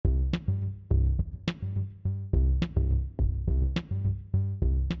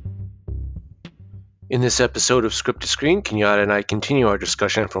In this episode of Script to Screen, Kenyatta and I continue our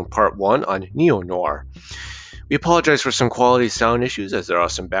discussion from part 1 on Noir. We apologize for some quality sound issues as there are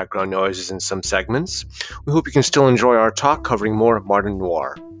some background noises in some segments. We hope you can still enjoy our talk covering more modern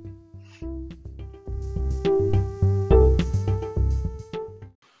noir.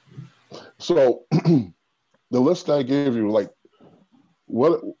 So the list I gave you, like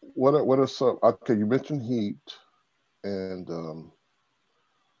what are some? Okay, you mentioned Heat, and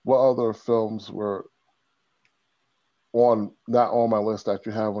what other films were on not on my list that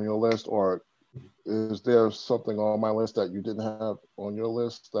you have on your list, or is there something on my list that you didn't have on your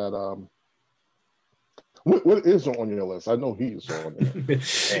list that what is on your list? I know Heat is on there.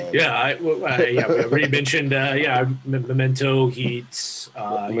 We already mentioned Memento, Heat,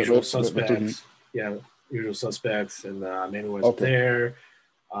 Usual Suspects. Heat. Usual Suspects, and Man Wasn't Okay. There,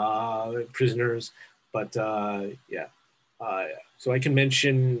 Prisoners. But so I can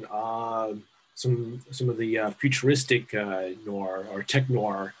mention some of the futuristic noir or tech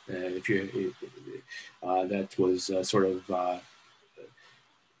noir, that was sort of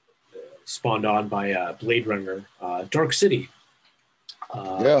spawned on by Blade Runner, Dark City.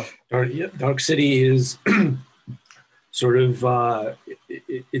 Dark City is sort of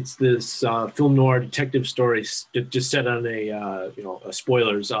it's this film noir detective story just set on a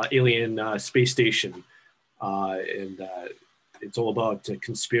spoilers alien space station, and it's all about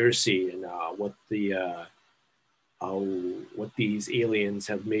conspiracy and what these aliens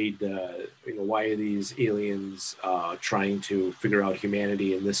have made. Why are these aliens trying to figure out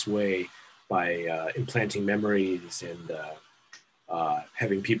humanity in this way by implanting memories and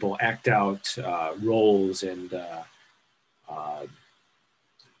having people act out roles and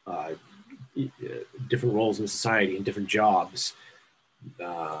different roles in society and different jobs,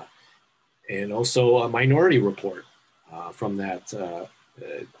 and also a Minority Report from that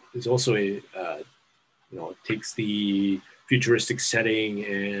is also takes the futuristic setting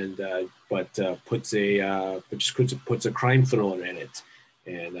and puts a crime thriller in it,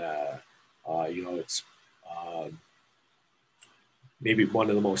 and it's maybe one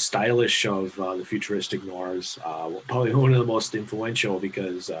of the most stylish of the futuristic noirs, probably one of the most influential,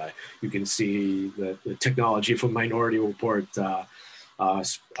 because you can see the technology from Minority Report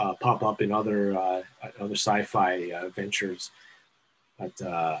pop up in other sci-fi ventures. But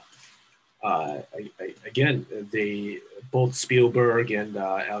again, both Spielberg and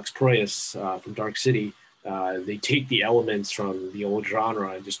Alex Proyas from Dark City, they take the elements from the old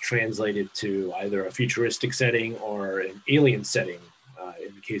genre and just translate it to either a futuristic setting or an alien setting,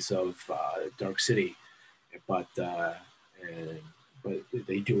 in the case of Dark City. But they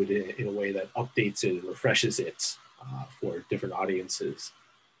do it in a way that updates it and refreshes it for different audiences.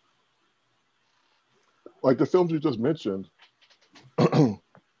 Like the films you just mentioned, one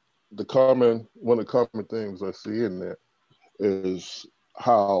of the common things I see in there is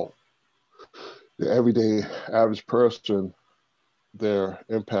how the everyday average person, they're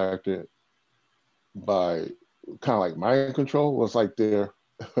impacted by kind of like mind control. It's like the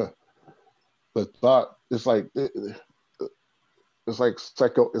thought. It's like kind of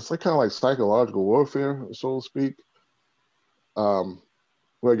like psychological warfare, so to speak.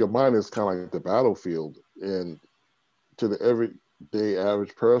 Where your mind is kind of like the battlefield, and to the everyday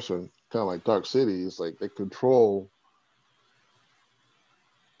average person, kind of like Dark City, it's like they control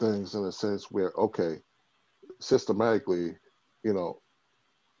things in a sense where, okay, systematically,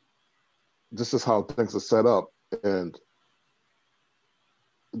 this is how things are set up, and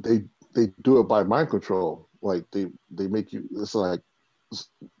they do it by mind control. Like they make you.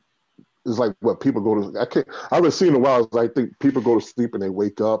 It's like what people go to. I haven't seen in a while. I think people go to sleep and they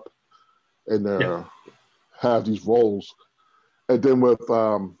wake up, and they have these roles, and then with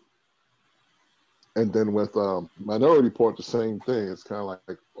Minority Report, the same thing. It's kind of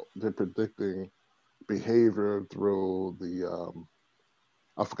like they're predicting behavior through the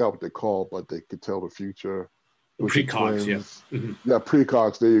I forgot what they call, but they could tell the future. Precogs, yeah. Mm-hmm. Yeah,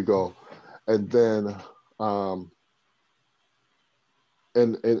 precogs. There you go. And then,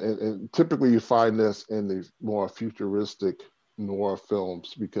 and typically you find this in the more futuristic noir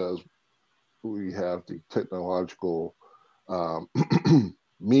films because we have the technological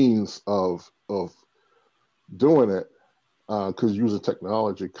means of doing it, because using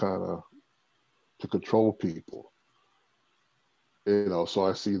technology kind of to control people. So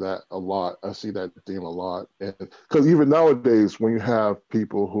I see that a lot. I see that theme a lot. And because even nowadays, when you have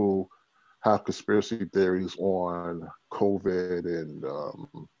people who have conspiracy theories on COVID and,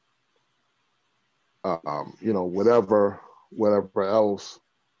 whatever else,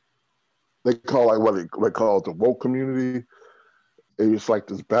 they call what they call it the woke community. It's like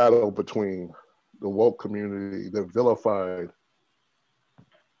this battle between the woke community, they're vilified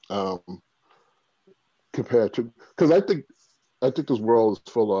um, compared to, because I think this world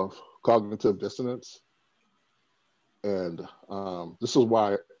is full of cognitive dissonance, and this is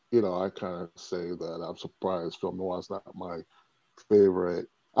why I kind of say that I'm surprised film noir is not my favorite.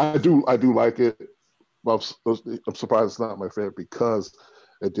 I do like it, but I'm surprised it's not my favorite because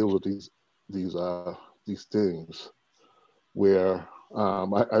it deals with these things where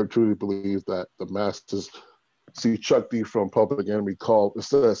I truly believe that the masses see Chuck D from Public Enemy called,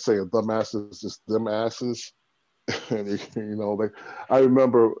 instead of saying the masses, just them asses. And like I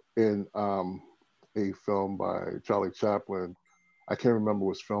remember in a film by Charlie Chaplin, I can't remember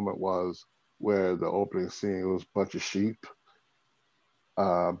which film it was, where the opening scene was a bunch of sheep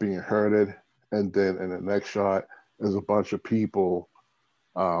being herded, and then in the next shot is a bunch of people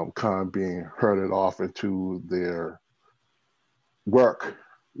kind of being herded off into their work,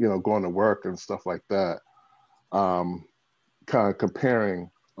 going to work and stuff like that. Kind of comparing,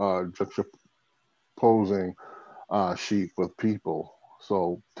 juxtaposing sheep with people.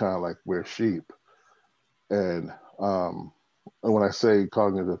 So kind of like we're sheep. And when I say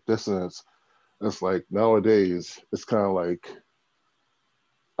cognitive dissonance, it's like nowadays it's kind of like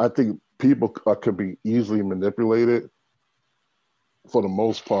I think people can be easily manipulated for the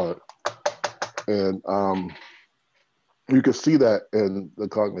most part, and you can see that in the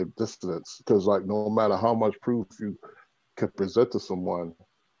cognitive dissonance because like no matter how much proof you can present to someone,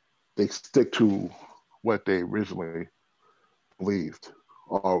 they stick to what they originally believed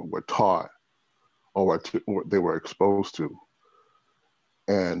or were taught or what they were exposed to.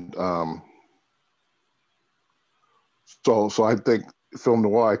 And so I think film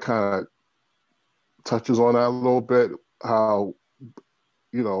noir kind of touches on that a little bit, how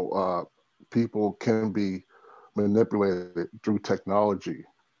people can be manipulated through technology,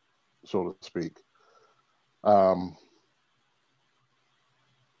 so to speak.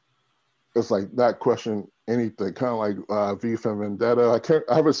 It's like not question anything, kind of like V for Vendetta.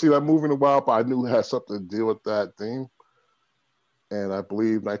 I haven't seen that movie in a while, but I knew it had something to deal with that theme. And I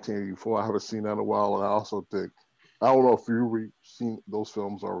believe 1984. I haven't seen that in a while, and I also think I don't know if you've seen those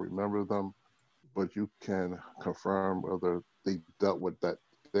films or remember them, but you can confirm whether they dealt with that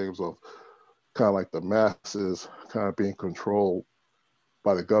things of kind of like the masses kind of being controlled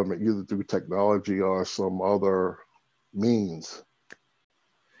by the government, either through technology or some other means.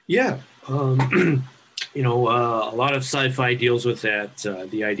 Yeah. A lot of sci-fi deals with that,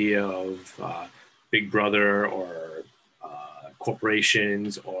 the idea of Big Brother or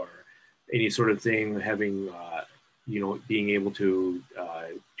corporations or any sort of thing having, being able to,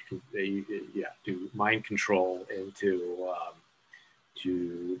 do mind control and to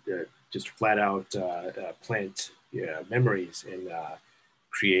just flat out plant memories and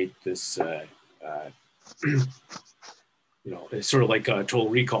create this. It's sort of like Total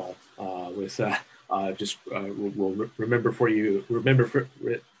Recall with we'll remember for you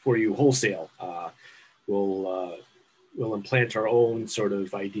wholesale. We'll implant our own sort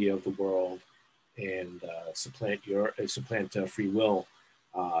of idea of the world and supplant free will.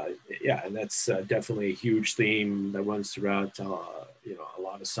 And that's definitely a huge theme that runs throughout a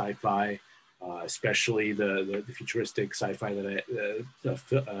lot of sci-fi, especially the futuristic sci-fi that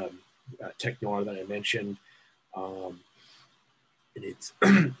tech noir that I mentioned. And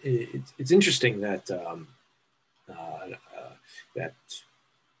it's interesting that that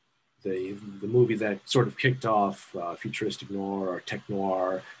the movie that sort of kicked off futuristic noir or tech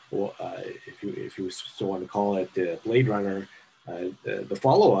noir, or if you so want to call it, Blade Runner, the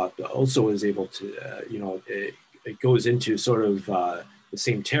follow up also is able to it goes into sort of the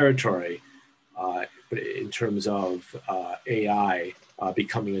same territory, but in terms of AI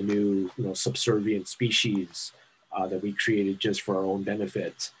becoming a new subservient species that we created just for our own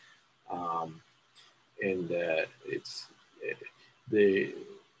benefit. And it's the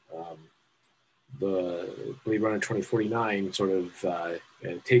Blade Runner 2049 sort of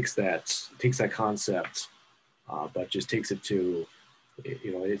takes that concept, but just takes it to,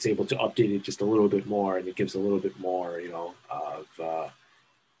 it's able to update it just a little bit more, and it gives a little bit more,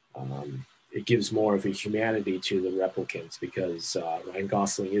 it gives more of a humanity to the replicants, because Ryan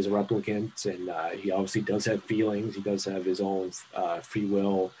Gosling is a replicant, and he obviously does have feelings. He does have his own free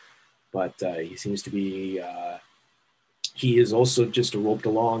will, but he seems to be, he is also just roped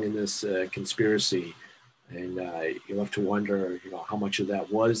along in this conspiracy. And you have to wonder, how much of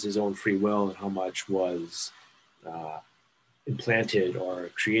that was his own free will and how much was implanted or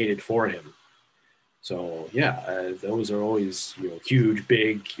created for him. So yeah, those are always huge,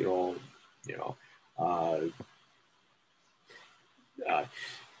 big,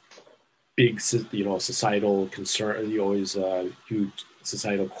 big, societal concern. You always huge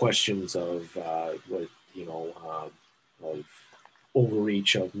societal questions of what of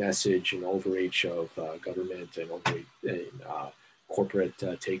overreach of message and overreach of government and overreach and corporate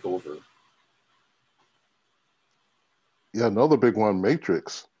takeover. Yeah, another big one,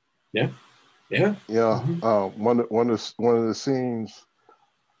 Matrix. Yeah, yeah, Yeah. One of the scenes,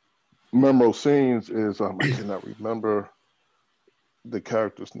 memorable scenes is I cannot remember the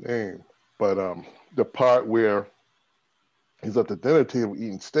character's name, but the part where he's at the dinner table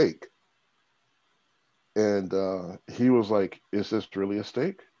eating steak, and he was like, "Is this really a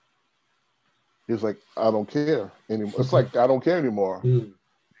steak?" He's like, "I don't care anymore." It's like I don't care anymore mm-hmm.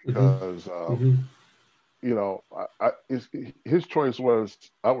 because Mm-hmm. you know, his choice was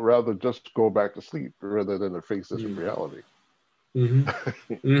I would rather just go back to sleep rather than to face this reality. Mm-hmm.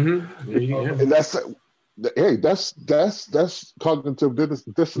 Mm-hmm. Yeah. And that's hey, that's cognitive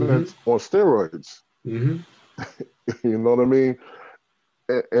dissonance on steroids. Mm-hmm. You know what I mean?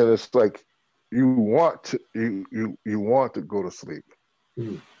 And it's like you want to you want to go to sleep.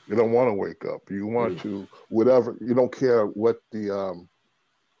 Mm-hmm. You don't want to wake up. You want to whatever. You don't care what the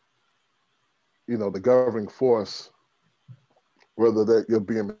the governing force, whether that you're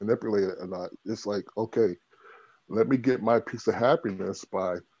being manipulated or not. It's like, okay, let me get my piece of happiness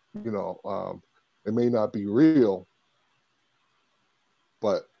by, it may not be real,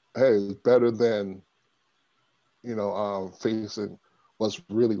 but hey, it's better than, facing what's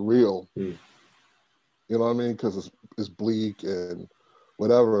really real. Mm. You know what I mean? Because it's bleak and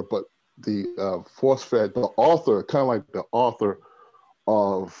whatever. But the force fed, the author, kind of like the author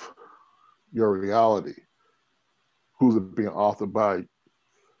of your reality, who's it being authored by?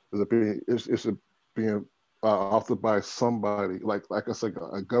 Is it being authored by somebody like I said,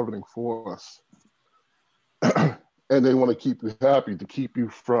 a governing force, and they want to keep you happy to keep you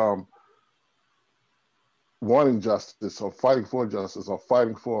from wanting justice or fighting for justice or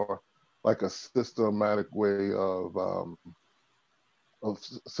fighting for like a systematic way of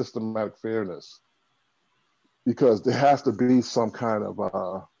systematic fairness, because there has to be some kind of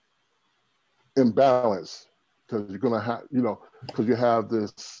imbalance, because you're gonna have because you have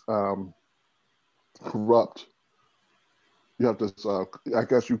this corrupt, you have this I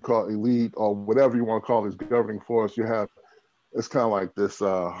guess you call it elite or whatever you want to call this governing force. You have, it's kind of like this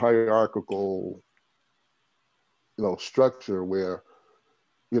hierarchical structure where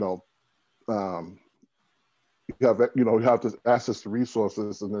you know um, you have this access to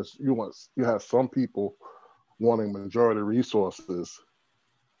resources, and you have some people wanting majority resources.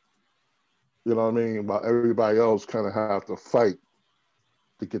 You know what I mean? While everybody else kind of have to fight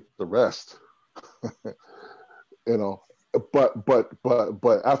to get the rest. you know, but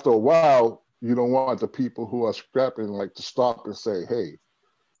after a while, you don't want the people who are scrapping like to stop and say, "Hey,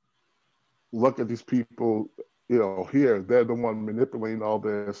 look at these people. Here they're the one manipulating all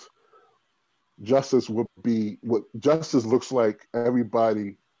this. Justice would be what justice looks like.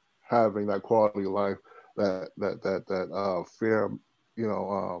 Everybody having that quality of life, that fair, you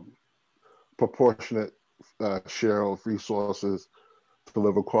know, proportionate share of resources to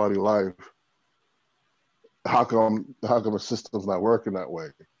live a quality life. How come the system's not working that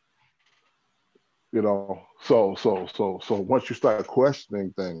way? So once you start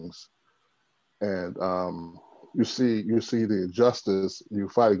questioning things, and you see the injustice, you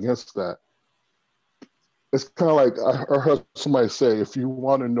fight against that. It's kind of like I heard somebody say, if you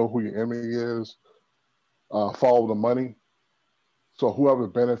want to know who your enemy is, follow the money. So whoever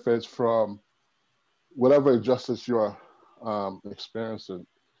benefits from whatever injustice you're experiencing,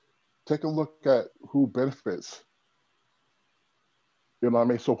 take a look at who benefits. You know what I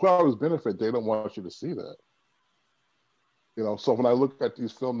mean? So whoever's benefit, they don't want you to see that. So when I look at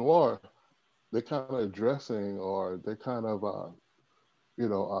these film noir, they're kind of addressing, or they're kind of, you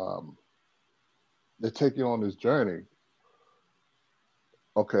know, they're taking on this journey.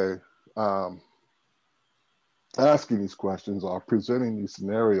 Okay, um, asking these questions or presenting these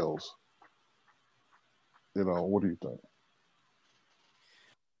scenarios. What do you think?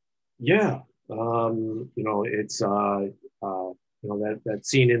 Yeah, it's that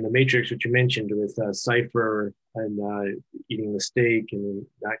scene in the Matrix which you mentioned with Cypher and eating the steak and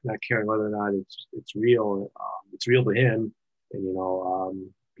not caring whether or not it's real. It's real to him, and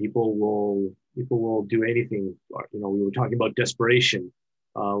people will do anything. We were talking about desperation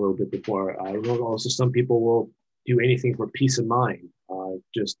a little bit before. Also some people will do anything for peace of mind,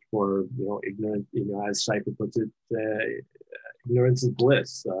 just for ignorant. As Cypher puts it, ignorance is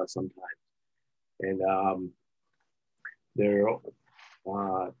bliss sometimes. And they're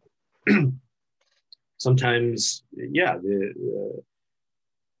sometimes, yeah,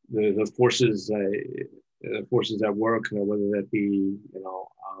 the forces at work, whether that be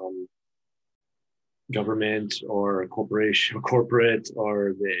government or corporate,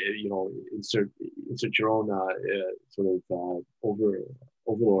 or the insert your own sort of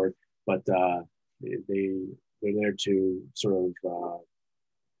overlord, but they're there to sort of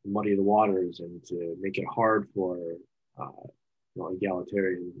muddy the waters and to make it hard for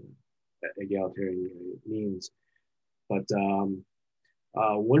egalitarian means. But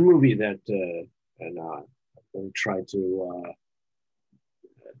one movie that and I'm going to try to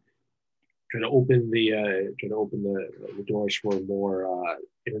open the doors for more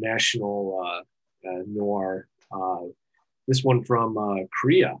international noir. This one from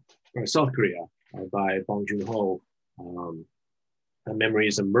Korea or South Korea by Bong Joon-ho.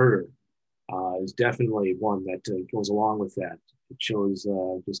 Memories of Murder is definitely one that goes along with that. It shows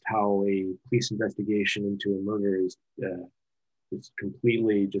just how a police investigation into a murder is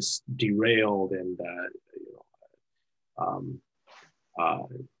completely just derailed and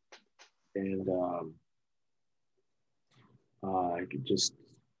just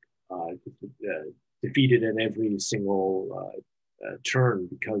defeated in every single turn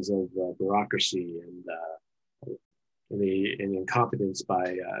because of bureaucracy and the incompetence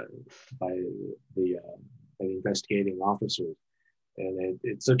by the investigating officers. And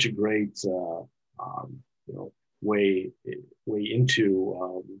it's such a great way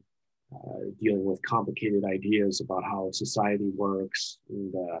into dealing with complicated ideas about how society works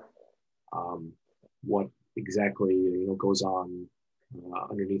and what exactly goes on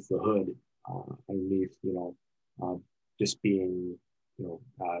underneath the hood, underneath just being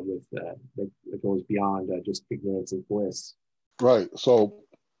with that goes beyond just ignorance and bliss. Right. So,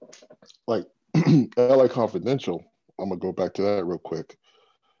 like LA Confidential, I'm gonna go back to that real quick.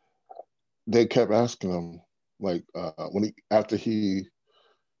 They kept asking him, like, when after he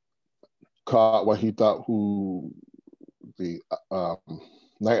caught what he thought who the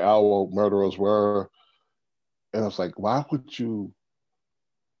night owl murderers were, and I was like, why would you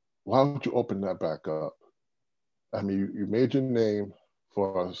open that back up? I mean, you made your name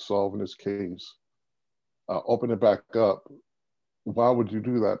for solving this case. Open it back up. Why would you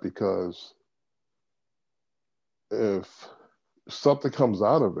do that? Because if something comes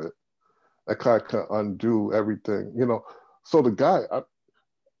out of it, that kind of can undo everything, So the guy, I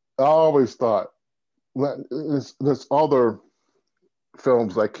always thought, there's other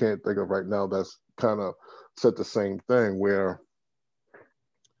films I can't think of right now that's kind of said the same thing, where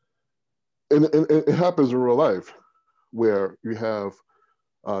and it happens in real life, where you have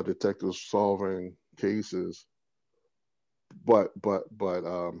detectives solving cases, but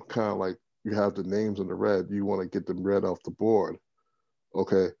kind of like you have the names in the red, you want to get them read off the board.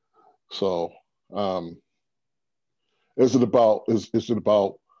 Okay, so is it about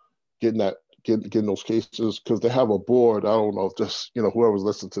getting those cases, because they have a board? I don't know if just whoever's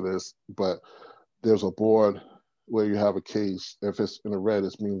listening to this, but there's a board where you have a case. If it's in the red,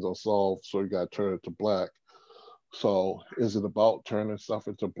 it means unsolved, so you got to turn it to black. So is it about turning stuff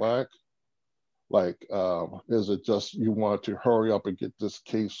into black? Like, is it just you want to hurry up and get this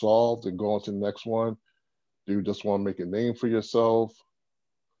case solved and go on to the next one? Do you just want to make a name for yourself?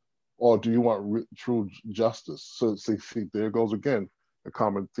 Or do you want true justice? So see, there goes again. A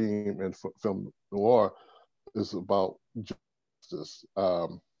common theme in film noir is about justice.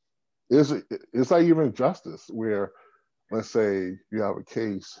 It's not even justice, where, let's say you have a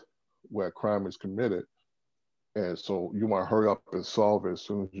case where a crime is committed, and so you want to hurry up and solve it as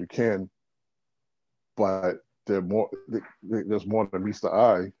soon as you can, but there's more than meets the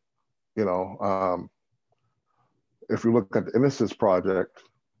eye. If you look at the Innocence Project,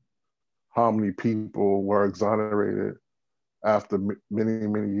 how many people were exonerated after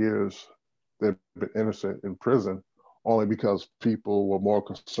many years they've been innocent in prison, only because people were more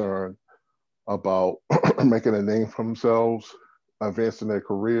concerned about making a name for themselves, advancing their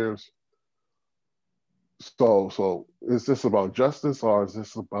careers. So is this about justice, or is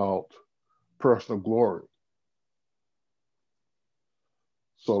this about personal glory?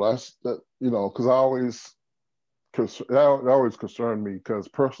 So that's that, because that always concerned me, because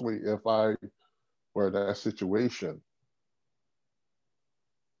personally, if I were in that situation,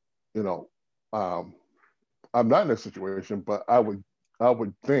 I'm not in that situation, but I would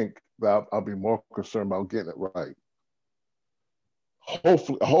think that I'll be more concerned about getting it right.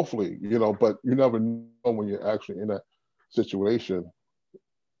 Hopefully, but you never know when you're actually in that situation.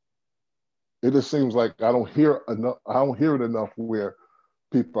 It just seems like I don't hear it enough where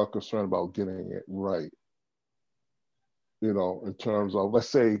people are concerned about getting it right. In terms of, let's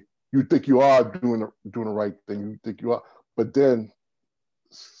say you think you are doing the right thing, you think you are, but then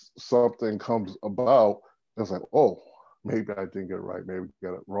something comes about, it's like, oh, maybe I didn't get it right, maybe I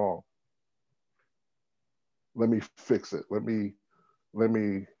got it wrong. Let me fix it. Let me,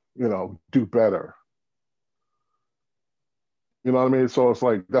 do better. You know what I mean? So it's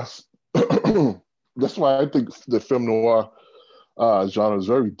like that's that's why I think the film noir genre is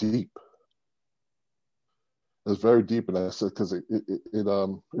very deep. It's very deep, and that's because it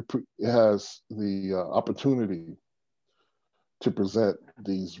has the opportunity to present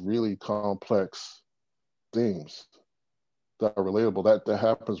these really complex themes that are relatable, that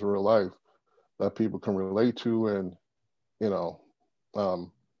happens in real life, that people can relate to, and you know,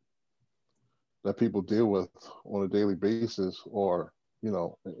 um, that people deal with on a daily basis, or in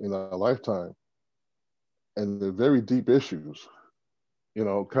a lifetime. And they're very deep issues. Kind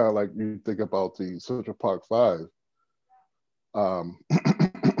of like you think about the Central Park Five. Um,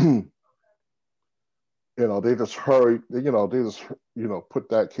 they just hurry. They just put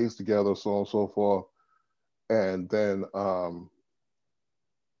that case together, so on and so forth, and then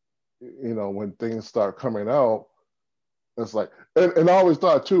when things start coming out, it's like, and I always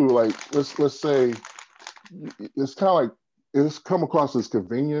thought too, like let's say it's kind of like it's come across as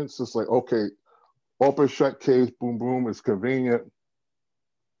convenience. It's like, okay, open shut case, boom boom, it's convenient.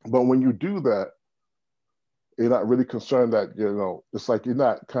 But when you do that, you're not really concerned that it's like you're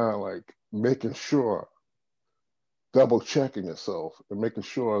not kind of like making sure, double checking yourself and making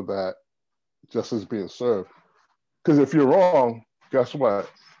sure that justice is being served. Because if you're wrong, guess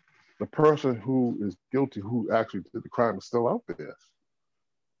what? The person who is guilty, who actually did the crime, is still out there.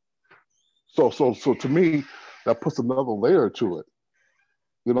 So to me, that puts another layer to it.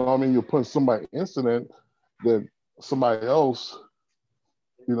 You know what I mean? You're putting somebody incident, then somebody else,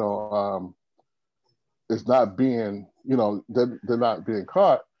 is not being, they're not being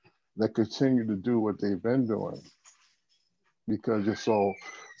caught. They continue to do what they've been doing because you're so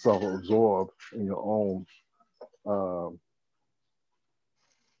self-absorbed in your own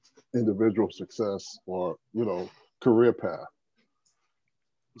individual success or career path.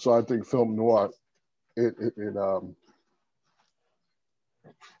 So I think film noir, it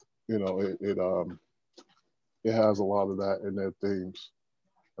it has a lot of that in their themes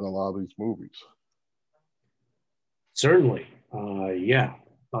in a lot of these movies. Certainly, yeah.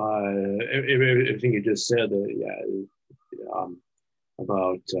 Everything you just said,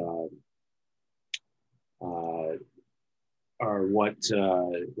 about are what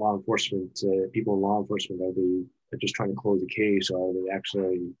law enforcement, people in law enforcement, are just trying to close a case, or are they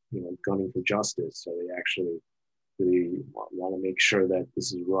actually, gunning for justice? Are they actually really want to make sure that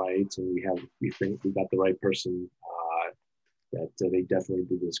this is right, and we think we got the right person, that they definitely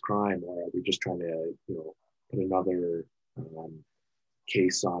did this crime, or are they just trying to, put another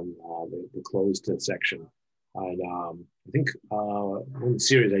case on the closed section? And I think one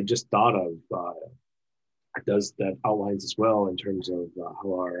series I just thought of does that, outlines as well in terms of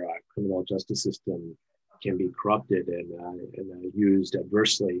how our criminal justice system can be corrupted and used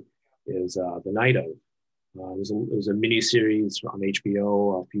adversely, is The Night of. It was a mini series on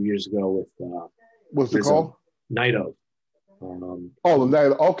HBO a few years ago with what's it called? Night of. The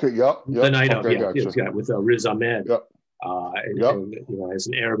Night of. Okay, yep. The Night okay, of, yeah, with Riz Ahmed. Yep. And, as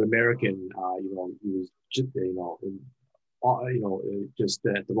an Arab American, he was just, just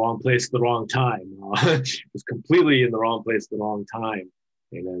at the wrong place at the wrong time. Was completely in the wrong place at the wrong time,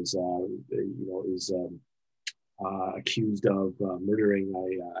 and is accused of murdering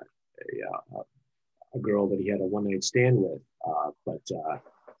a girl that he had a one-night stand with.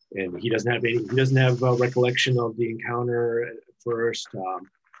 And he doesn't have a recollection of the encounter at first.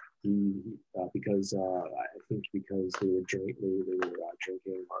 Because I think because they were drinking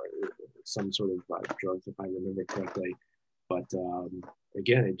or some sort of drugs, if I remember correctly. But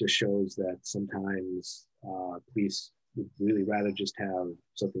again, it just shows that sometimes police would really rather just have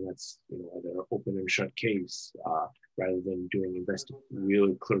something that's an open and shut case, rather than doing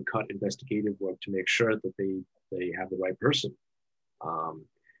really clear-cut investigative work to make sure that they have the right person.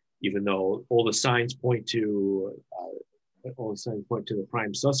 Even though all the signs point to the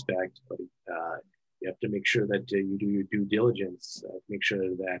prime suspect, but you have to make sure that you do your due diligence, make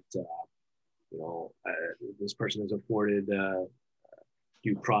sure that this person is afforded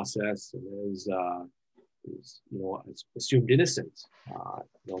due process and is assumed innocent,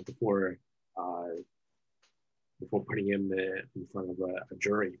 before putting him in front of a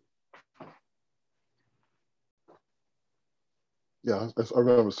jury. Yeah, I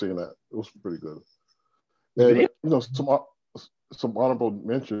remember seeing that. It was pretty good. And some honorable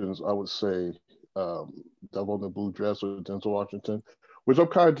mentions, I would say, Devil in the Blue Dress with Denzel Washington, which I'm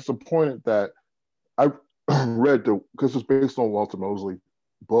kind of disappointed that I read because it's based on Walter Mosley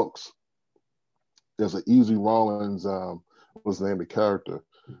books. There's an Easy Rawlins was named the character.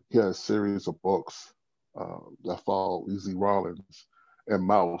 He had a series of books that follow Easy Rawlins and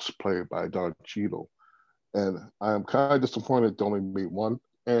Mouse, played by Don Cheadle. And I'm kind of disappointed they only made one.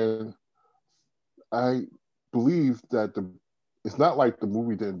 And I believe that it's not like the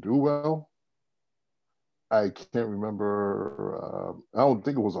movie didn't do well. I can't remember. I don't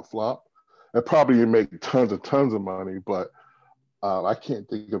think it was a flop. It probably didn't make tons of money, but I can't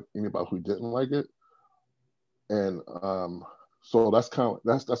think of anybody who didn't like it. And so that's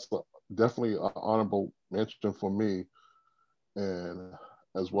definitely an honorable mention for me. And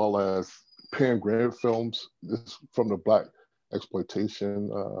as well as Pam Grier films, this from the Black exploitation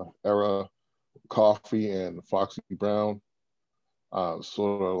era, Coffee and Foxy Brown,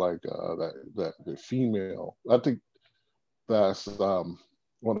 sort of like that the female. I think that's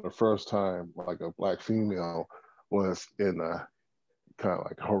one of the first time like a Black female was in a kind of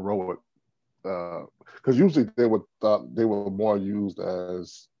like heroic, because usually they were more used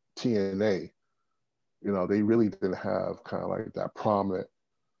as TNA. You know, they really didn't have kind of like that prominent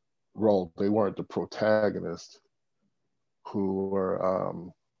role. They weren't the protagonist who were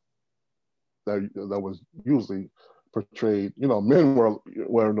that was usually portrayed. You know, men were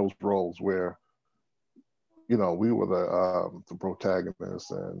in those roles where, you know, we were the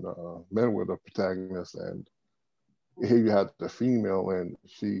protagonists and men were the protagonists, and here you had the female, and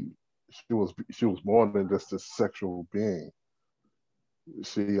she was more than just a sexual being.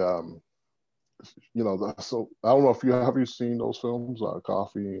 She you know, so I don't know if have you seen those films,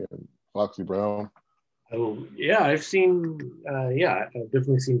 Coffee and Foxy Brown? Oh yeah, I've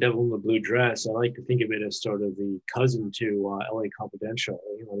definitely seen Devil in the Blue Dress. I like to think of it as sort of the cousin to L.A. Confidential.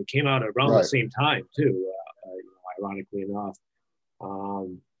 You know, they came out around the Right. same time too. You know, ironically enough,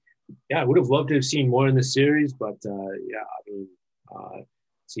 um, yeah, I would have loved to have seen more in the series, but yeah, I mean,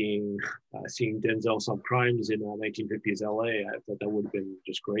 seeing seeing Denzel solve crimes in 1950s LA, I thought that would have been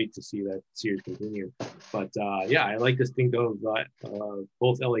just great to see that series continue. But yeah, I like to think of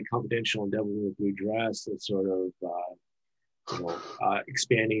both LA Confidential and Devil in the Blue Dress as sort of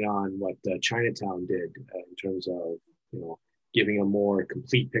expanding on what Chinatown did in terms of, you know, giving a more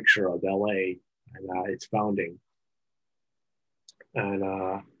complete picture of LA and its founding. And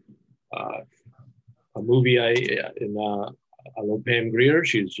a movie I love Pam Grier.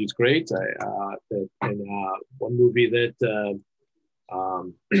 She's great. One movie that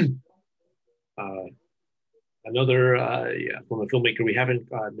another from a filmmaker we haven't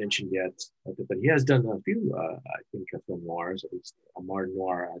mentioned yet, but he has done a few I think film noirs, at least a Martin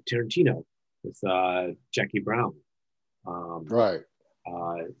Noir, Tarantino with Jackie Brown. Right.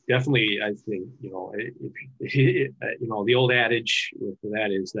 Definitely, I think, you know, you know, the old adage with that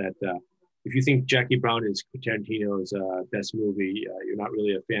is that if you think Jackie Brown is Tarantino's best movie, you're not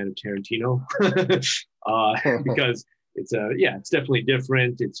really a fan of Tarantino, because it's definitely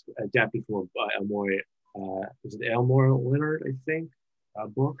different. It's adapted from a more is it Elmore Leonard, I think,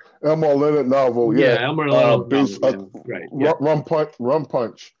 book. Elmore Leonard novel, yeah. Elmore Leonard based, novel, yeah. Right. Yeah. Rum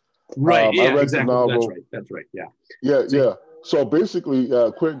Punch. Right. Yeah. I read exactly. the novel. That's right. Yeah. Yeah. So basically,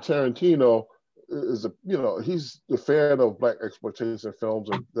 Quentin Tarantino is he's a fan of Black exploitation films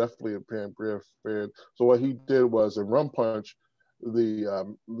and definitely a Pam Grier fan. So what he did was in Rum Punch, the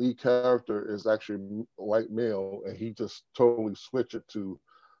lead character is actually a white male, and he just totally switched it to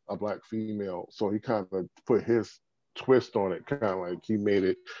a Black female. So he kind of put his twist on it, kind of like he made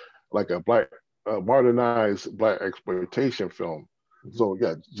it like a modernized Black exploitation film. Mm-hmm. So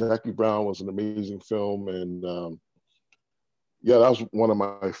yeah, Jackie Brown was an amazing film, and yeah, that was one of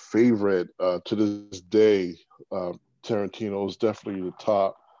my favorite to this day. Tarantino is definitely the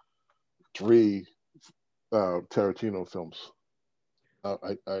top 3 Tarantino films.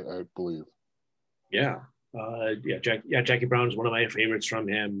 I believe. Yeah, Jackie Brown is one of my favorites from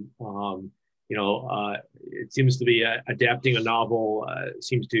him. You know, it seems to be adapting a novel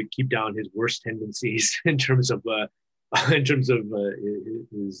seems to keep down his worst tendencies in terms of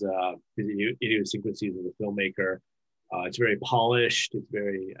his idiosyncrasies as a filmmaker. It's very polished. It's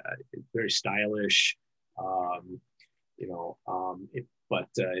very stylish. You know, I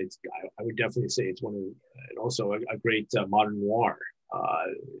would definitely say it's one of, and also a great modern noir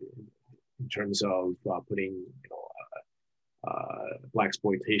in terms of putting, you know, Black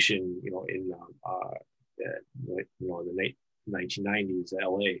exploitation, you know, in the 1990s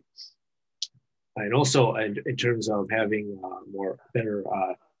LA, and also in terms of having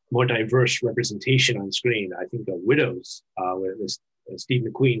more diverse representation on screen. I think Widows with Steve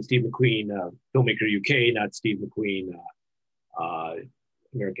McQueen, filmmaker UK, not Steve McQueen,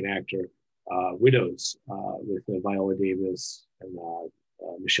 American actor. Widows with Viola Davis and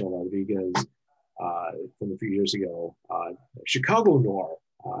Michelle Rodriguez from a few years ago. Chicago Noir,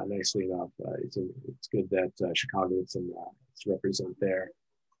 nicely enough. It's good that Chicago is to represent there.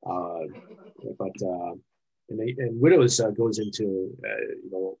 And Widows goes into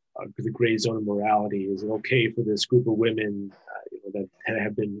the gray zone of morality. Is it okay for this group of women that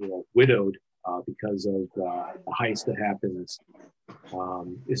have been widowed because of the heist that happens?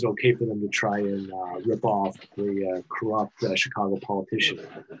 Is it okay for them to try and rip off the corrupt Chicago politician?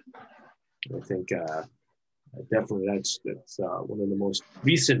 I think definitely that's one of the most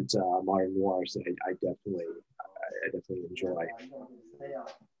recent modern noirs that I definitely enjoy.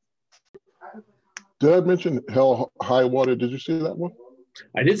 Did I mention Hell High Water? Did you see that one?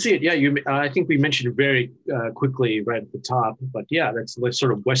 I did see it. Yeah, I think we mentioned it very quickly right at the top. But yeah, that's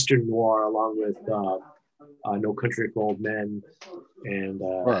sort of Western noir, along with No Country for Old Men and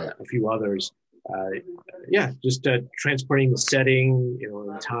Right. a few others. Just transporting the setting,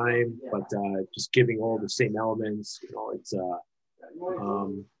 in time, but just giving all the same elements. It's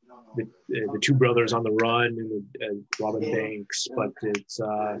the two brothers on the run and Robin Banks, but it's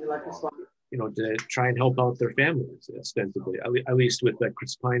to try and help out their families ostensibly, at least with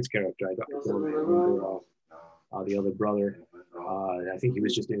Chris Pine's character. I don't remember the other brother. I think he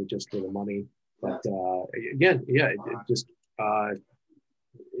was just in it just for the money. But again, yeah,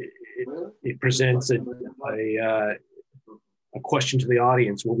 it presents a question to the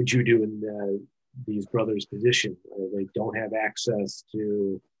audience. What would you do in these brothers' position? They don't have access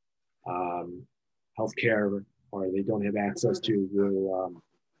to healthcare, or they don't have access to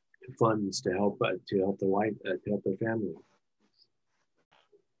funds to help their life, to help their family.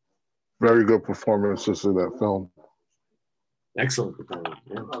 Very good performances in that film. Excellent performance.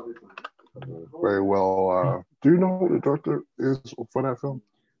 Yeah. Very well. Do you know who the director is for that film?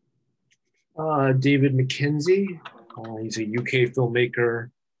 David Mackenzie. He's a UK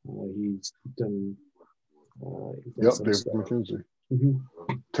filmmaker. He's done. David Mackenzie. Mm-hmm.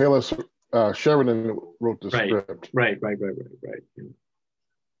 Taylor Sheridan wrote the script. Right.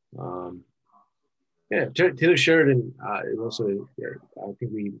 Yeah. Taylor Sheridan is also. I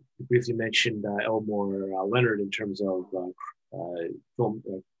think we briefly mentioned Elmore Leonard in terms of film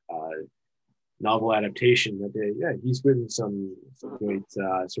novel adaptation. That he's written some great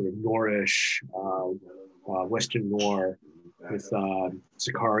sort of Noirish Western noir with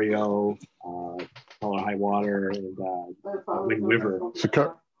Sicario, Hell High Water, and Wind River.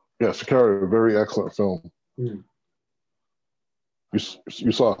 Sicario, very excellent film. Mm.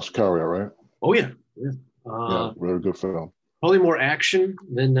 You saw Sicario, right? Oh yeah. Very good film. Probably more action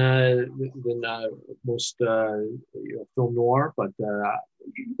than most film noir, but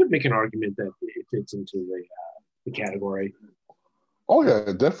you could make an argument that it fits into the category. Oh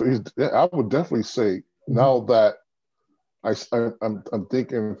yeah, definitely. I would definitely say now that I'm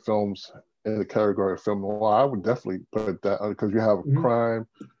thinking films in the category of film noir, I would definitely put that because you have crime,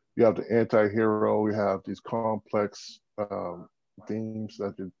 you have the anti-hero, you have these complex themes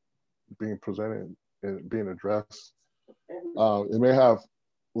that are being presented and being addressed. It may have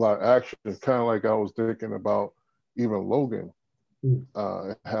a lot of action, kind of like I was thinking about even Logan.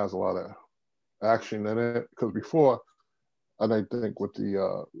 It has a lot of action in it because before, and I think with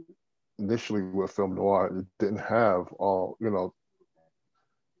the initially with film noir, it didn't have all,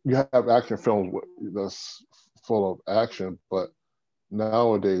 you have action films that's full of action, but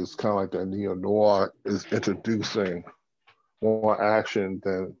nowadays, kind of like the neo-noir is introducing more action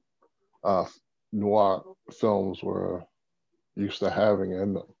than noir films were used to having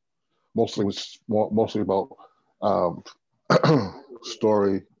in them. Mostly about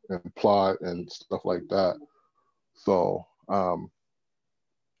story and plot and stuff like that. So,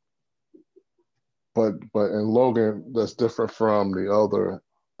 but in Logan, that's different from the other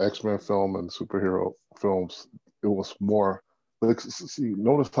X-Men film and superhero films. It was more.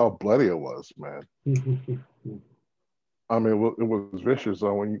 Notice how bloody it was, man. I mean, it was vicious.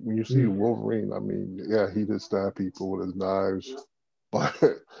 So when you see Wolverine, I mean, yeah, he did stab people with his knives, but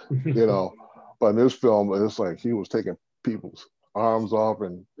but in this film, it's like he was taking people's arms off,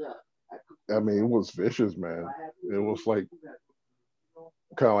 and I mean, it was vicious, man. It was like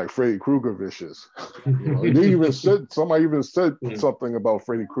kind of like Freddy Krueger vicious. Somebody even said something about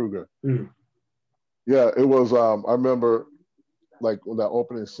Freddy Krueger. Yeah, it was. I remember, like that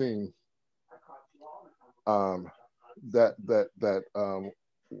opening scene. That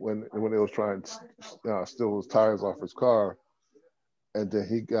when they was trying to steal his tires off his car, and then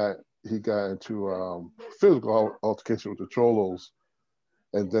he got into physical altercation with the Cholos,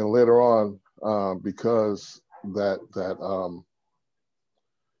 and then later on, because that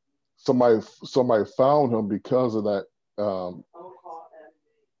somebody found him because of that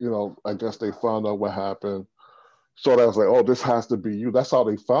I guess they found out what happened. So that was like, oh, this has to be you. That's how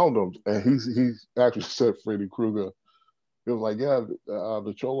they found him. And he's actually said Freddy Krueger. He was like, yeah,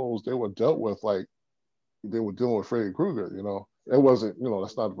 the Cholos, they were dealt with like they were dealing with Freddy Krueger. It wasn't,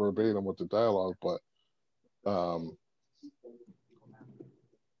 that's not verbatim with the dialogue, but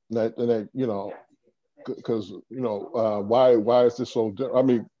that because why is this so different? I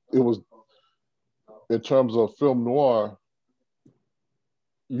mean, it was in terms of film noir.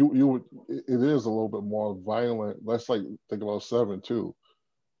 You would, it is a little bit more violent. Let's like think about Seven too.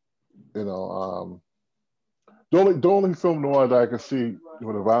 The only film noir that I could see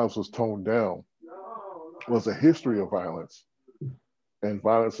when the violence was toned down was A History of Violence, and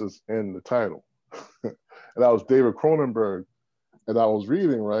violence is in the title. And that was David Cronenberg. And I was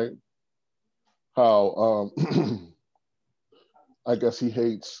reading, right, how I guess he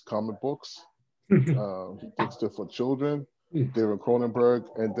hates comic books. He thinks they're for children, David Cronenberg.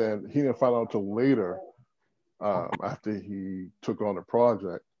 And then he didn't find out until later, after he took on the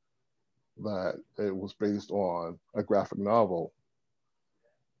project, that it was based on a graphic novel.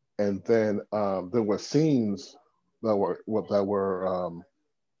 And then there were scenes that were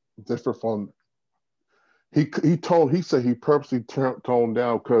different from. He said he purposely toned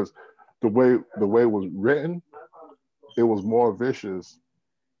down because the way it was written, it was more vicious,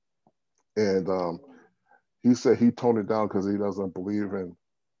 and he said he toned it down because he doesn't believe in.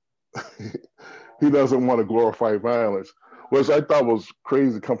 He doesn't want to glorify violence, which I thought was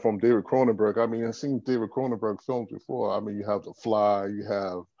crazy. Come from David Cronenberg. I mean, I've seen David Cronenberg films before. I mean, you have The Fly, you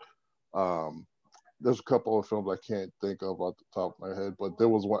have. There's a couple of films I can't think of off the top of my head, but there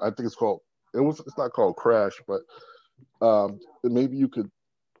was one. I think it's called. It's not called Crash, but maybe you could.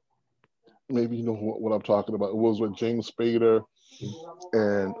 Maybe you know what I'm talking about. It was with James Spader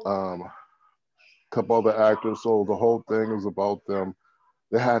and a couple other actors. So the whole thing is about them.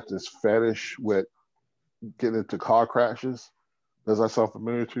 They had this fetish with getting into car crashes. Does that sound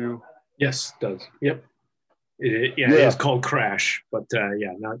familiar to you? Yes, it does. Yep. It Yeah. is called Crash, but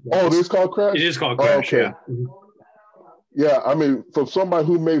yeah, not. Oh, it is called Crash? It is called Crash, okay. Yeah. Mm-hmm. Yeah, I mean, for somebody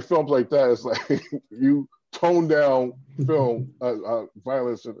who made films like that, it's like you tone down film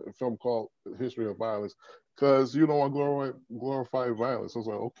violence in a film called History of Violence because you don't want to glorify violence. I was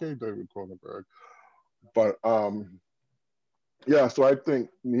like, okay, David Cronenberg. But yeah, so I think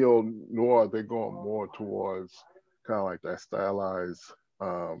neo noir, they're going more towards kind of like that stylized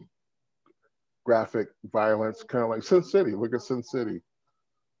graphic violence, kind of like Sin City. Look at Sin City.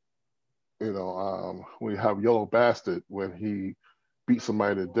 We have Yellow Bastard when he beat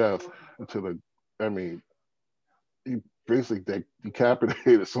somebody to death he basically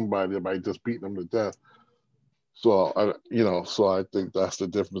decapitated somebody by just beating them to death. So I think that's the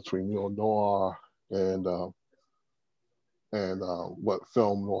difference between noir and what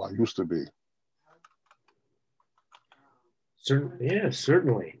film noir used to be.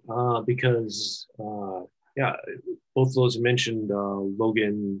 Certainly. Because both of those you mentioned,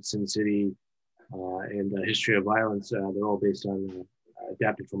 Logan, Sin City, and History of Violence, they're all based on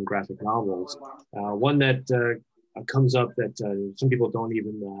adapted from graphic novels. One that comes up that some people don't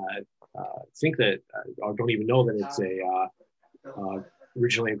even think that, or don't even know that it's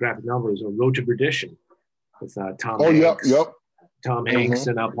originally a graphic novel, is A Road to Perdition with Tom Hanks, Tom Hanks,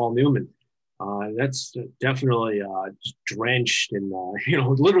 and Paul Newman. That's definitely drenched in,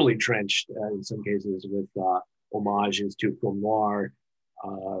 literally drenched in some cases with homages to film noir.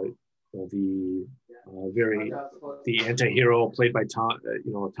 The anti-hero played by Tom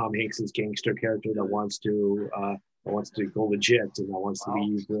Hanks's gangster character that wants to go legit and that wants to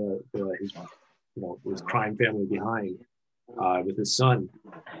leave his crime family behind with his son.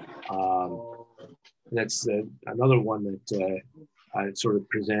 That's another one that sort of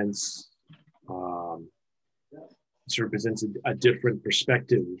presents a different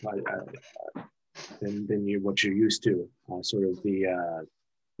perspective than what you're used to. Sort of the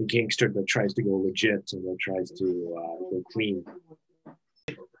gangster that tries to go legit and that tries to go clean.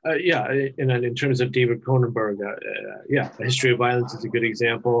 And then in terms of David Cronenberg, A History of Violence is a good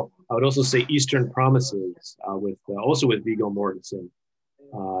example. I would also say Eastern Promises with Viggo Mortensen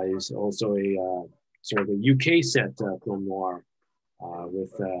is also a sort of a UK set film noir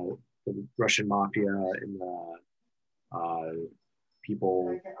with the Russian mafia and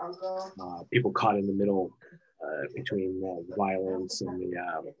people caught in the middle between the violence and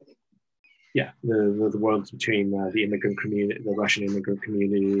the worlds between the immigrant community, the Russian immigrant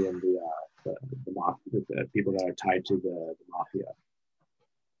community, and the people that are tied to the mafia.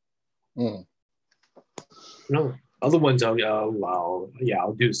 Other ones I'll do a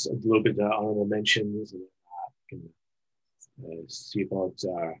little bit of honorable mentions and see about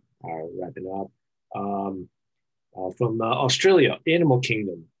wrapping up. From Australia, Animal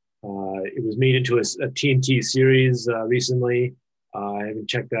Kingdom. It was made into a TNT series recently. I haven't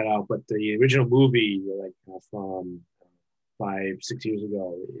checked that out, but the original movie, like from 5, 6 years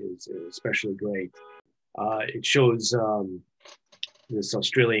ago, is especially great. It shows this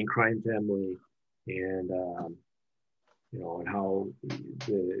Australian crime family, and and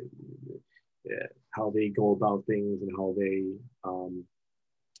how they go about things, and how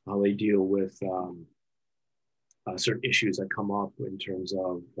they deal with certain issues that come up in terms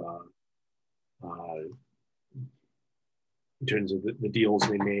of the deals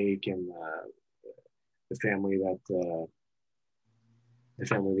they make, and the family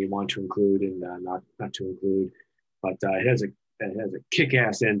they want to include and not to include. But it has a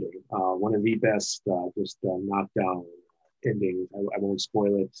kick-ass ending. One of the best, just knockdown endings. I won't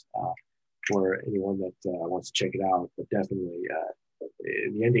spoil it for anyone that wants to check it out, but definitely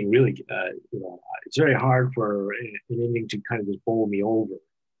the ending really, it's very hard for an ending to kind of just bowl me over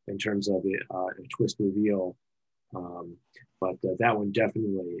in terms of a twist reveal. But that one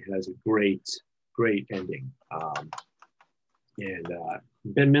definitely has a great ending. And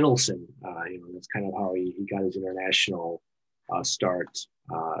Ben Mendelsohn, that's kind of how he got his international start.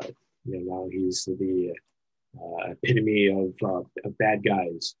 Now he's the epitome of bad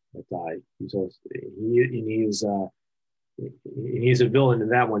guys. But he's a villain in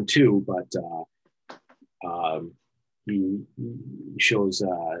that one too. But he shows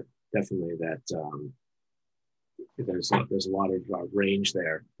definitely that there's a lot of range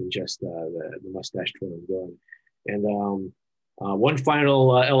there in just the mustache twirling villain. And one final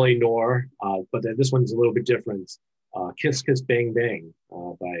LA Noir, but this one's a little bit different. Kiss Kiss Bang Bang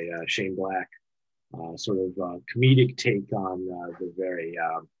by Shane Black. Sort of comedic take on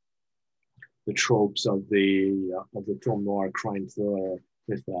the tropes of the film noir crime thriller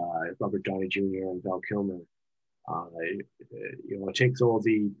with Robert Downey Jr. and Val Kilmer. It takes all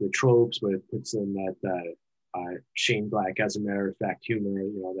the tropes, but it puts in that Shane Black, as a matter of fact, humor,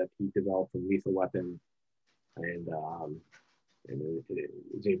 that he developed from Lethal Weapon, and it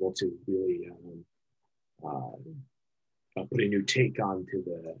is able to really put a new take onto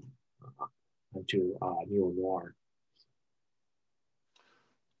neo-noir.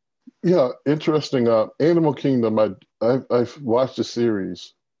 Yeah, interesting. Animal Kingdom. I've watched the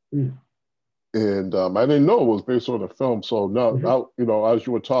series, and I didn't know it was based on a film. So now, as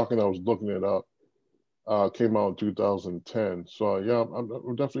you were talking, I was looking it up. Came out in 2010. So yeah,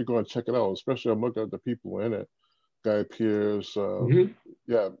 I'm definitely going to check it out. Especially I'm looking at the people in it. Guy Pearce.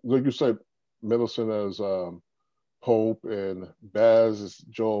 Yeah, like you said, Middleton as Hope, and Baz is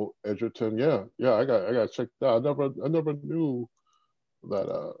Joel Edgerton. Yeah, I got to check that out. I never knew that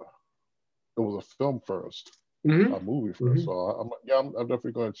it was a film first, a movie first. So I'm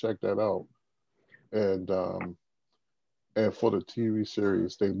definitely going to check that out. And for the TV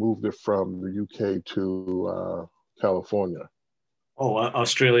series, they moved it from the UK to California. Oh,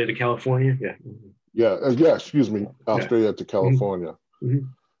 Australia to California? Yeah. Yeah, excuse me, Australia to California.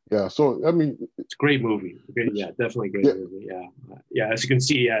 Yeah, so I mean, it's a great movie. Yeah, definitely a great movie. Yeah. As you can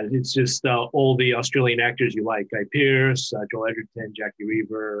see, it's just all the Australian actors you like: Guy Pearce, Joel Edgerton, Jackie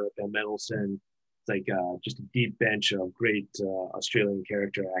Reaver, Ben Mendelsohn. It's like just a deep bench of great Australian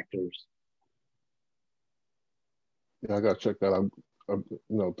character actors. Yeah, I gotta check that out.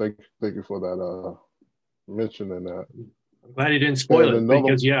 Thank you for that mentioning that. I'm glad you didn't spoil it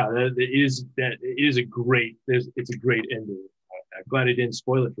because it is a great ending. I'm glad I didn't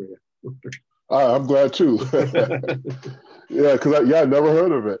spoil it for you. I'm glad too. Yeah, because I never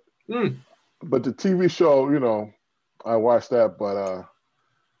heard of it. But the TV show, I watched that. But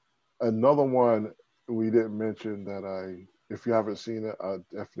another one we didn't mention that if you haven't seen it, I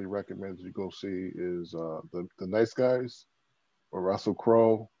definitely recommend you go see is the Nice Guys with Russell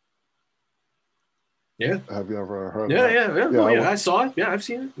Crowe. Yeah. Have you ever heard of that? Yeah, I saw it. Yeah, I've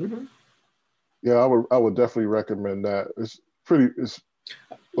seen it. Yeah, I would definitely recommend that. It's more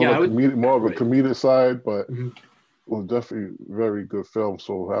of a comedic side, but it was definitely a very good film.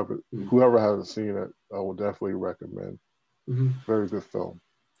 So whoever hasn't seen it, I would definitely recommend. Very good film.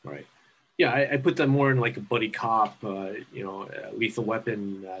 Right. Yeah, I put that more in like a buddy cop, Lethal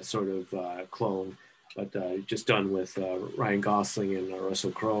Weapon sort of clone, but just done with Ryan Gosling and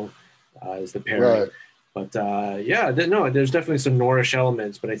Russell Crowe as the pairing. Right. But there's definitely some Noirish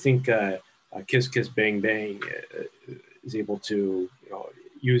elements, but I think Kiss Kiss Bang Bang is able to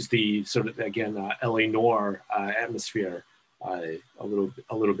use the sort of again LA Noir atmosphere a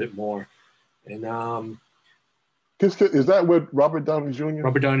little bit more. And is that with Robert Downey Jr.?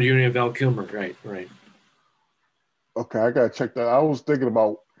 Robert Downey Jr. and Val Kilmer, right. Okay, I gotta check that. I was thinking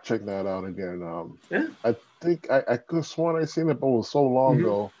about checking that out again. Yeah. I think I could have sworn I seen it, but it was so long Mm-hmm.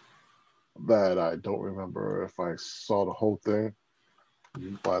 ago that I don't remember if I saw the whole thing.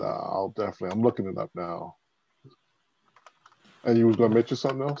 Mm-hmm. But I'll definitely. I'm looking it up now. And you was gonna mention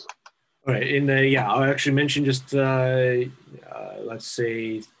something else? All right, and yeah, I'll actually mention just let's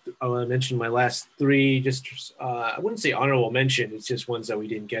say I'll mention my last three. Just I wouldn't say honorable mention. It's just ones that we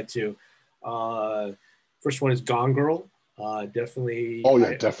didn't get to. Uh, First one is Gone Girl. Definitely, Oh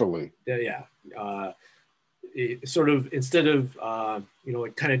yeah, definitely. yeah. It sort of instead of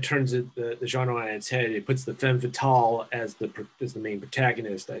it kind of turns the genre on its head. It puts the femme fatale as the main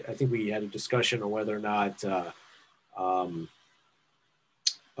protagonist. I think we had a discussion on whether or not. Um,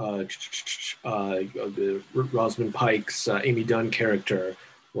 Rosamund Pike's Amy Dunn character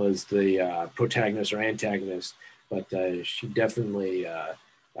was the protagonist or antagonist, but she definitely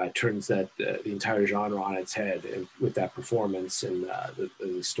turns the entire genre on its head with that performance and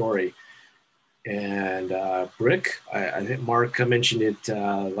the story. And Brick, I think Mark mentioned it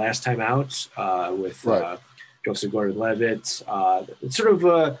last time out with Right. Joseph Gordon-Levitt. It's sort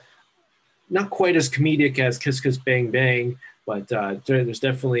of not quite as comedic as Kiss Kiss Bang Bang, but there's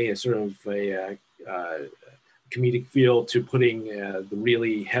definitely a sort of a comedic feel to putting the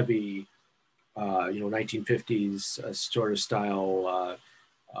really heavy, 1950s sort of style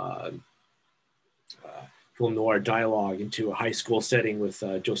film noir dialogue into a high school setting with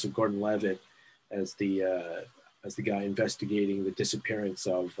Joseph Gordon-Levitt as the guy investigating the disappearance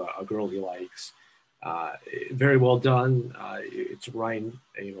of a girl he likes. Very well done. It's Ryan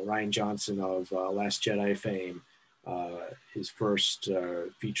Johnson of Last Jedi fame, his first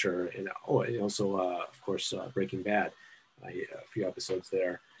feature, and also of course Breaking Bad, a few episodes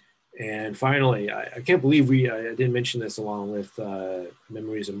there. And finally, I can't believe I didn't mention this along with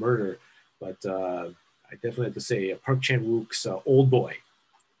Memories of Murder, but I definitely have to say Park Chan Wook's Old Boy.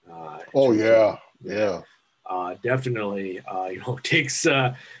 Oh yeah, Yeah, yeah. Definitely takes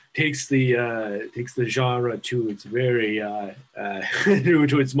the genre to its very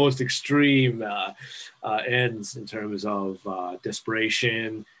to its most extreme ends in terms of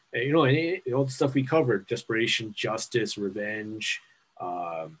desperation. And all the stuff we covered: desperation, justice, revenge,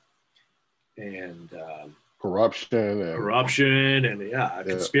 um, and Corruption and corruption, and yeah,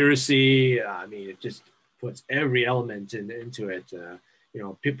 conspiracy. I mean, it just puts every element into it.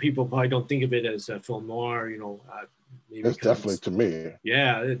 People probably don't think of it as a film noir. Maybe it's because definitely it's to me.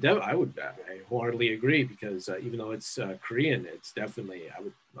 yeah. I wholeheartedly agree because even though it's Korean, it's definitely I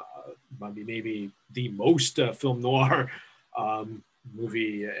would maybe the most film noir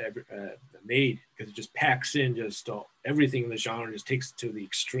movie ever made because it just packs in just everything in the genre, just takes it to the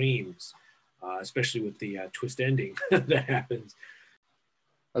extremes, especially with the twist ending that happens.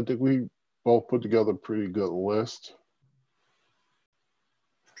 I think we both put together a pretty good list.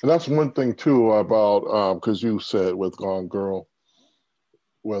 And that's one thing too about because you said with Gone Girl,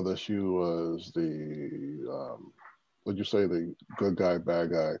 whether she was the would you say the good guy, bad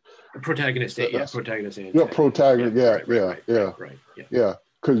guy? Protagonist, yeah, That's protagonist, yeah, antagonist, yeah, protagonist. Yeah, right, right, yeah, right, right, yeah, right, yeah. yeah.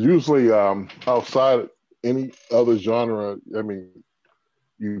 Because usually outside any other genre, I mean,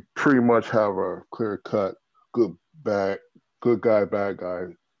 you pretty much have a clear cut good bad good guy, bad guy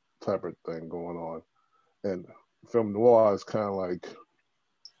type of thing going on. And film noir is kind of like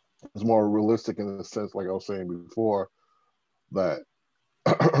it's more realistic in the sense, like I was saying before, that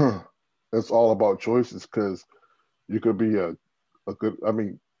it's all about choices because you could be a good. I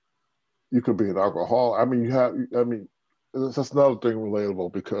mean, you could be an alcoholic. I mean, you have. I mean, that's another thing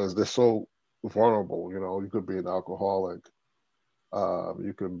relatable because they're so vulnerable. You could be an alcoholic.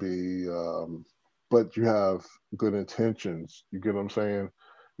 You could be, but you have good intentions. You get what I'm saying?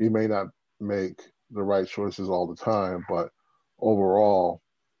 You may not make the right choices all the time, but overall,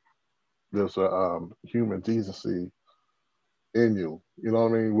 there's a human decency in you. You know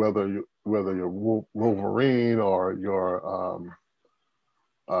what I mean? Whether you're Wolverine or you're all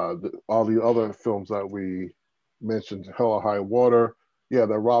the other films that we mentioned, Hell or High Water. Yeah,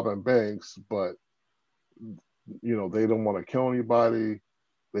 they're robbing banks, but they don't want to kill anybody.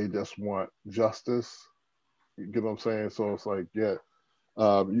 They just want justice. You get what I'm saying? So it's like, yeah.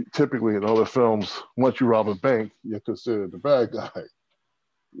 Typically in other films, once you rob a bank, you're considered the bad guy.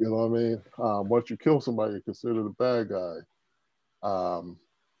 You know what I mean? Once you kill somebody, you're considered the bad guy. Um,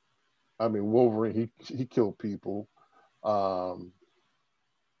 I mean, Wolverine, he killed people. Um,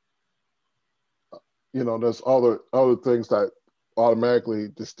 there's other things that automatically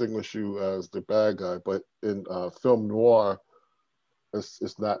distinguish you as the bad guy, but in film noir,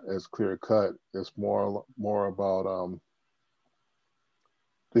 it's not as clear cut. It's more about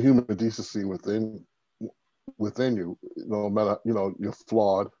the human decency within within you. No matter, you're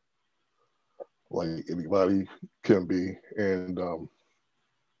flawed, like anybody can be, and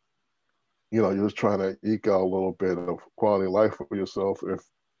you're just trying to eke out a little bit of quality of life for yourself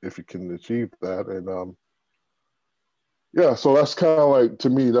if you can achieve that. And yeah, so that's kind of like, to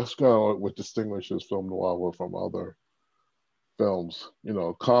me, that's kind of like what distinguishes film noir from other films.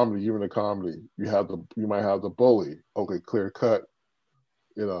 Comedy, even a comedy, you might have the bully, okay, clear cut,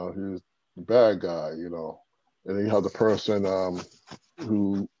 he's the bad guy, and then you have the person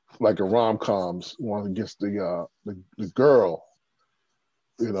who, like in rom coms, wants against the girl,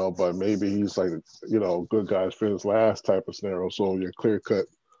 but maybe he's like, good guys finish last type of scenario. So you're clear cut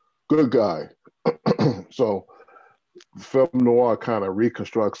good guy. So film noir kind of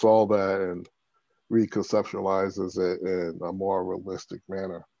reconstructs all that and reconceptualizes it in a more realistic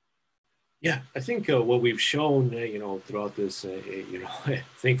manner. Yeah, I think what we've shown, throughout this,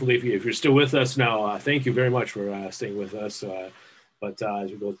 thankfully, if you're still with us now, thank you very much for staying with us. But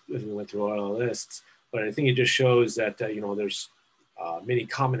as we went through all our lists, but I think it just shows that there's many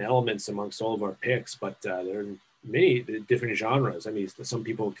common elements amongst all of our picks, but there are many different genres. I mean, some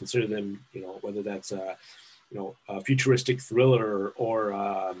people consider them, whether that's a futuristic thriller or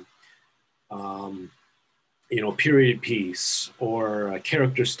um, period piece or a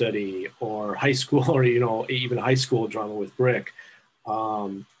character study or high school or, even high school drama with Brick.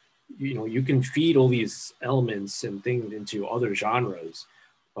 You can feed all these elements and things into other genres,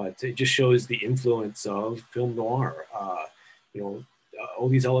 but it just shows the influence of film noir. All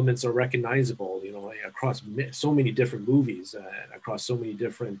these elements are recognizable, across so many different movies and across so many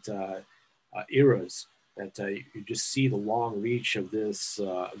different eras that you just see the long reach of this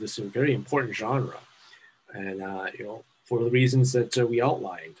very important genre. And for the reasons that we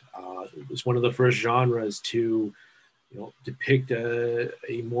outlined, it was one of the first genres to depict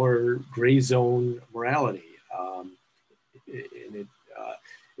a more gray zone morality. And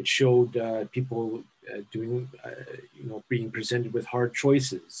it showed people doing being presented with hard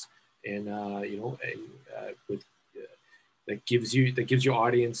choices, and with that gives your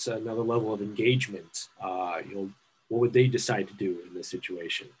audience another level of engagement. What would they decide to do in this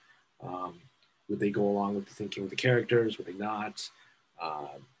situation? Would they go along with the thinking of the characters? Would they not?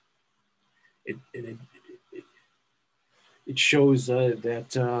 It shows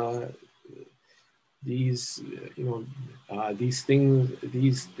that these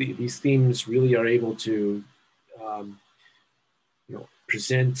these themes really are able to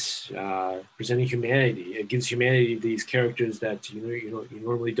presenting humanity. It gives humanity these characters that you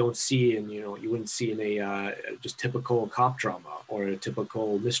normally don't see, and you wouldn't see in a just typical cop drama or a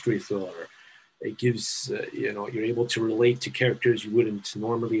typical mystery thriller. It gives you're able to relate to characters you wouldn't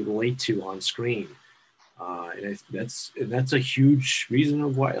normally relate to on screen, and that's a huge reason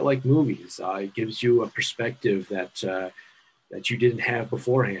of why I like movies. It gives you a perspective that you didn't have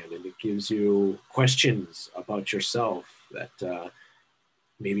beforehand, and it gives you questions about yourself that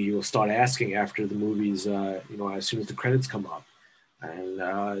maybe you'll start asking after the movies, as soon as the credits come up. And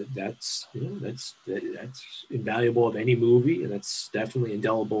that's invaluable of any movie, and that's definitely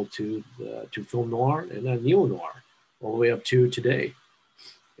indelible to film noir and neo noir all the way up to today.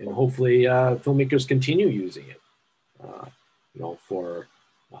 And hopefully, filmmakers continue using it, for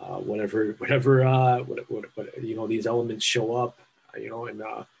whatever these elements show up, and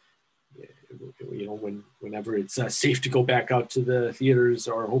whenever it's safe to go back out to the theaters,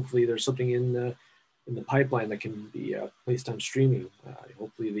 or hopefully there's something in the pipeline that can be placed on streaming.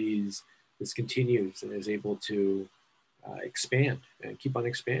 Hopefully this continues and is able to expand and keep on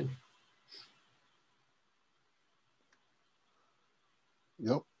expanding.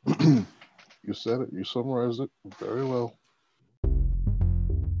 Yep. You said it. You summarized it very well.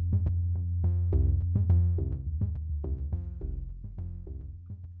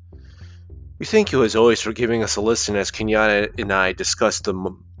 We thank you as always for giving us a listen as Kenyatta and I discuss the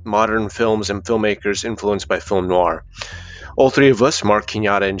modern films and filmmakers influenced by film noir. All three of us, Mark,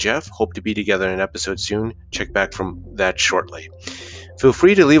 Kenyatta, and Jeff, hope to be together in an episode soon. Check back from that shortly. Feel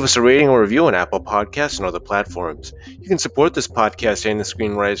free to leave us a rating or review on Apple Podcasts and other platforms. You can support this podcast and the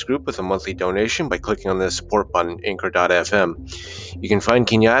Screenwriters Group with a monthly donation by clicking on the support button, anchor.fm. You can find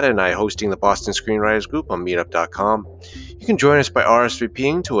Kenyatta and I hosting the Boston Screenwriters Group on meetup.com. You can join us by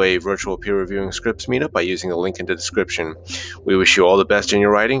RSVPing to a virtual peer reviewing scripts meetup by using the link in the description. We wish you all the best in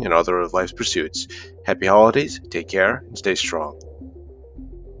your writing and other of life's pursuits. Happy holidays, take care, and stay strong.